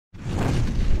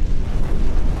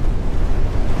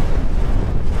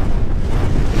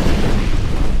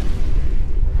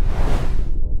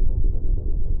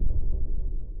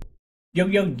Yo,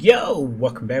 yo, yo!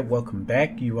 Welcome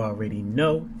back. You already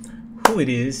know who it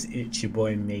is. It's your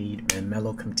boy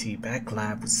MadeMenMelo come to you back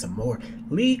live with some more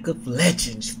League of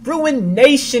Legends.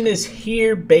 Ruination is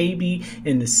here, baby,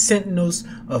 and the Sentinels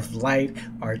of Light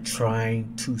are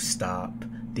trying to stop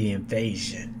the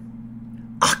invasion.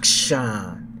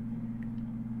 Absolution,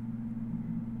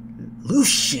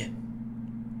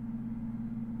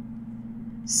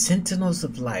 Sentinels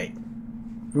of Light,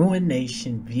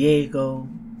 Ruination, Vengeful.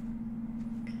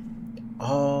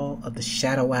 All of the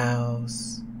Shadow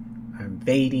Owls are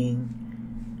invading.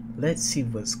 Let's see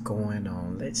what's going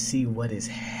on. Let's see what is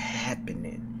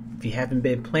happening. If you haven't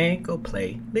been playing, go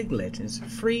play League of Legends.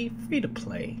 Free to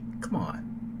play. Come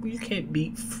on. You can't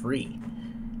beat free.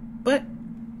 But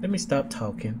let me stop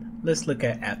talking. Let's look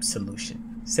at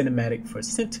Absolution. Cinematic for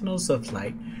Sentinels of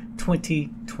Light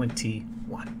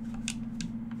 2021.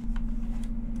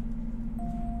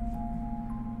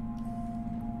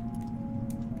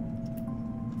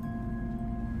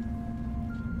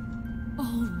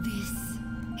 All this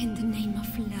in the name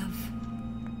of love.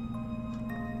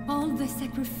 All the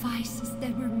sacrifices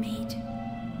that were made.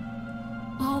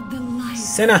 All the lives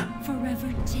Senna.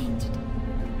 Forever tainted.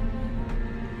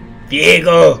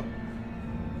 Diego!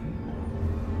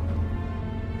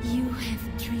 You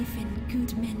have driven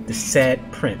good men The mad,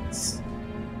 Sad Prince.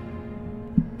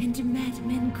 and the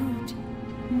madmen good.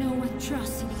 No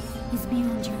atrocity is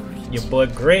beyond your reach. Your boy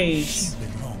Graves. She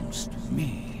belongs to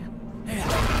me.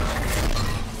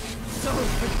 So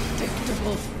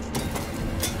predictable.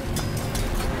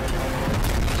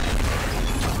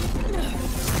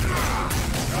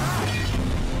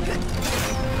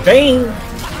 Bang!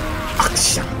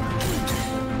 Action!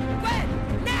 When?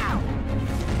 Now!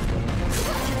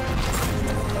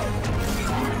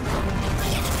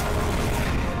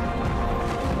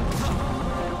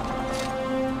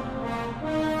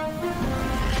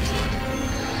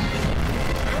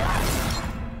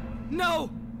 No!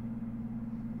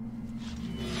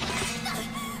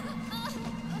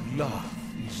 Love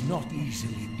is not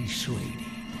easily dissuaded.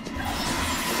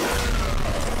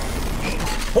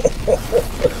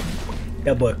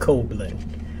 That boy cold-blooded.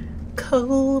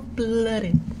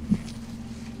 Cold-blooded.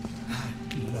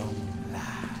 At long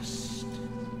last.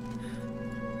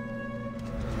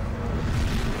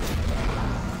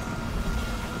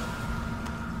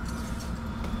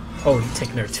 Oh, he's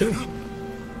taking her too.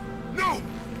 No!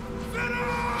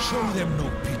 Show them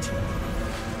no pity.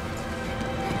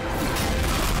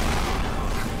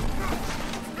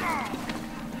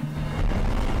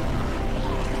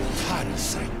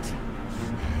 Parasite.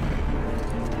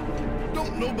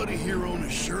 Don't nobody here own a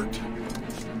shirt?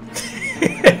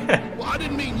 Well, I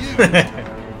didn't mean you.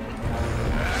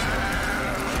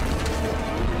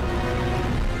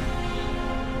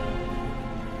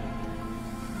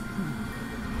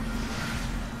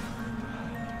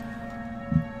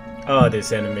 Oh,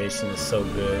 this animation is so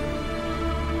good.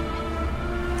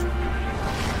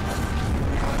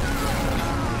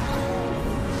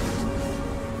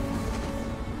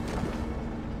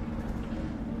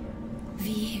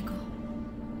 Viego,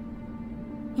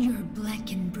 your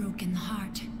black and broken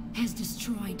heart has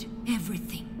destroyed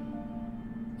everything.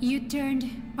 You turned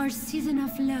our season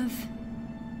of love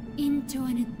into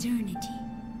an eternity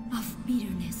of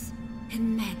bitterness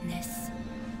and madness.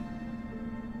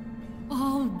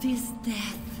 All this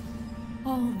death,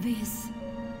 all this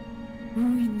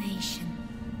ruination.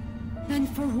 And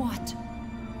for what?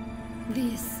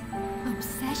 This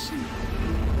obsession?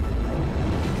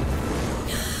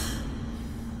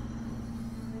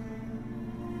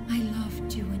 I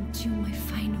loved you until my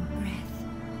final breath.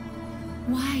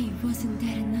 Why wasn't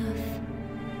that enough?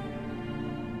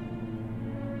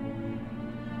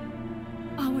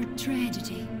 Our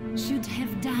tragedy should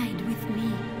have died with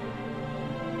me.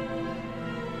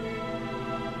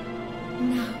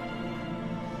 Now,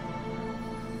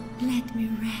 let me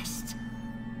rest.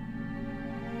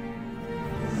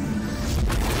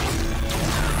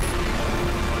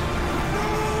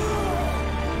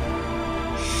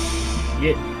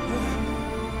 Shit.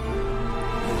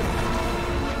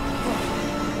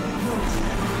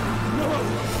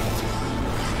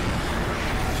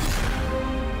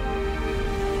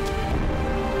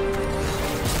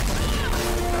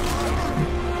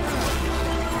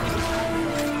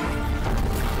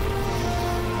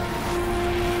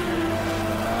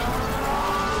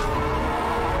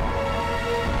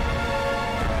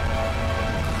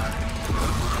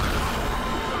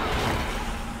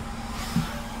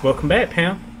 Welcome back,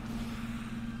 Pam.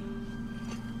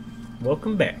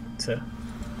 Welcome back to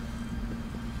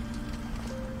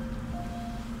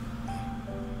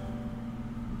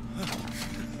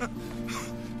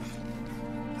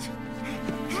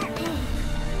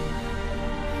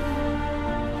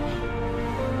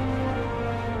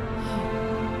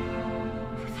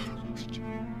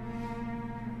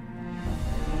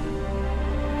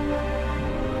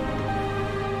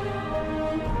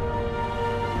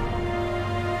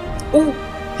Ooh,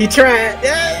 he tried.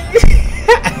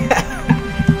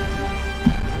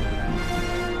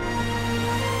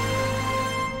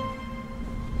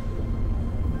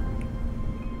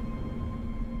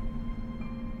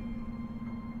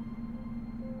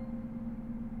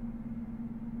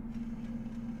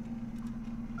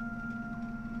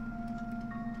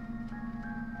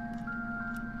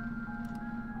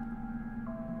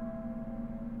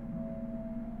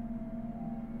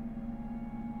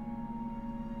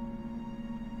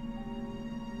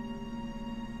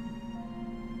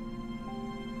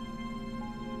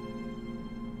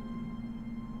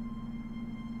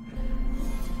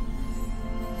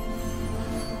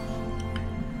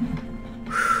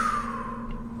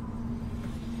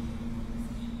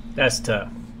 That's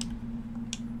tough.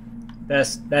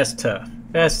 That's tough.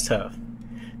 That's tough.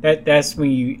 That's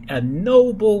when you a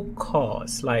noble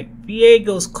cause. Like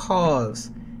Viego's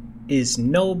cause is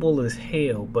noble as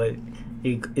hell, but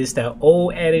it's that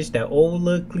old adage, that old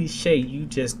little cliche. You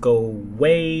just go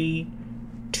way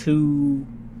too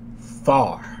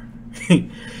far.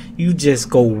 You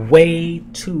just go way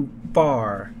too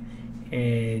far,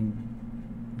 and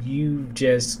you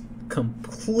just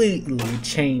completely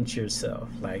change yourself.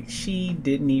 Like she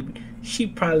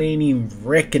probably didn't even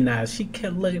recognize. She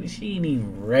kept looking. She didn't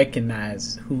even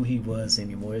recognize who he was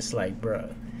anymore. It's like,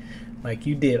 bruh, like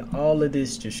you did all of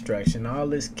this destruction, all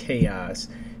this chaos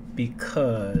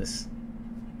because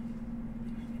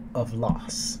of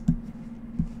loss.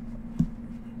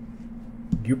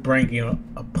 You're bringing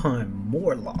upon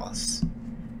more loss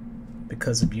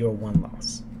because of your one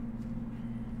loss.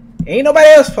 Ain't nobody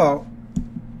else's fault.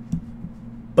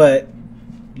 But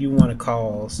you want to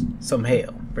cause some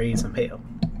hell, breed some hell.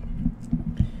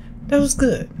 That was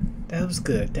good. That was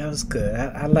good. That was good.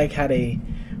 I like how they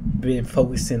been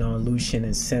focusing on Lucian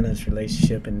and Senna's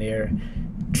relationship and their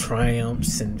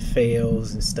triumphs and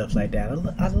fails and stuff like that.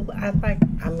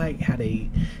 I like how they,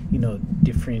 you know,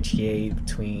 differentiate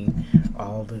between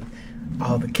all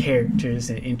the characters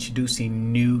and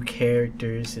introducing new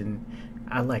characters, and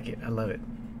I like it. I love it.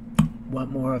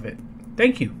 Want more of it.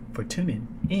 Thank you for tuning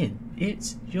in.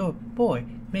 It's your boy,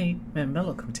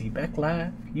 MadeMenMelo, coming to you back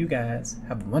live. You guys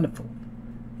have a wonderful,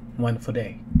 wonderful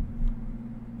day.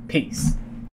 Peace.